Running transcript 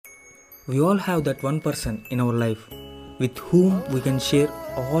We all have that one person in our life with whom we can share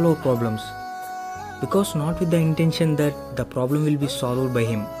all our problems. Because not with the intention that the problem will be solved by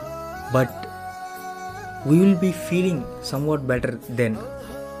him, but we will be feeling somewhat better then.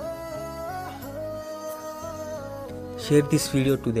 Share this video to them.